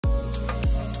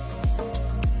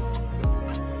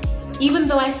Even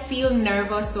though I feel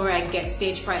nervous or I get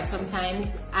stage fright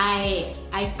sometimes, I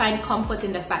find comfort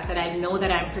in the fact that I know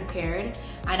that I'm prepared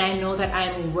and I know that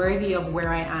I'm worthy of where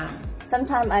I am.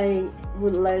 Sometimes I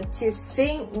would like to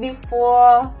sing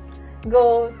before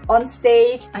go on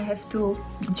stage. I have to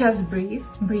just breathe,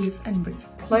 breathe and breathe.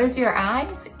 Close your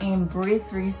eyes and breathe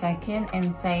 3 seconds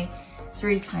and say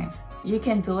 3 times. You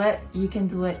can do it, you can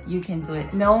do it, you can do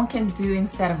it. No one can do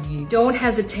instead of you. Don't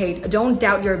hesitate, don't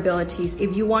doubt your abilities.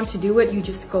 If you want to do it, you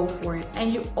just go for it.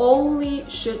 And you only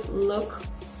should look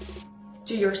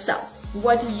to yourself.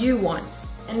 What you want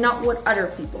and not what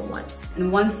other people want.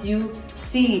 And once you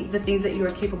see the things that you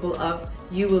are capable of,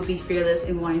 you will be fearless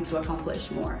in wanting to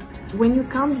accomplish more. When you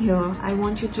come here, I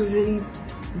want you to really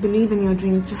believe in your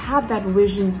dreams, to have that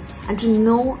vision and to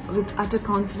know with utter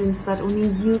confidence that only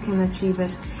you can achieve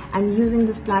it. And using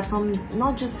this platform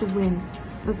not just to win,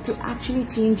 but to actually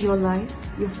change your life,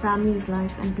 your family's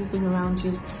life and people around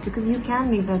you, because you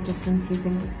can make that difference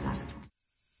using this platform.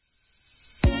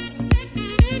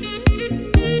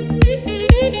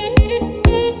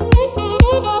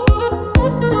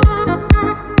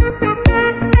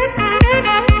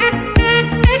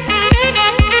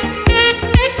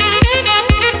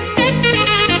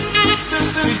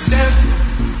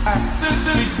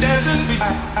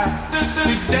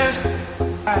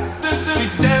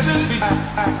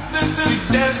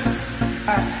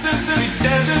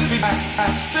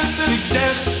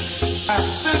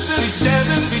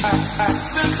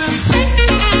 We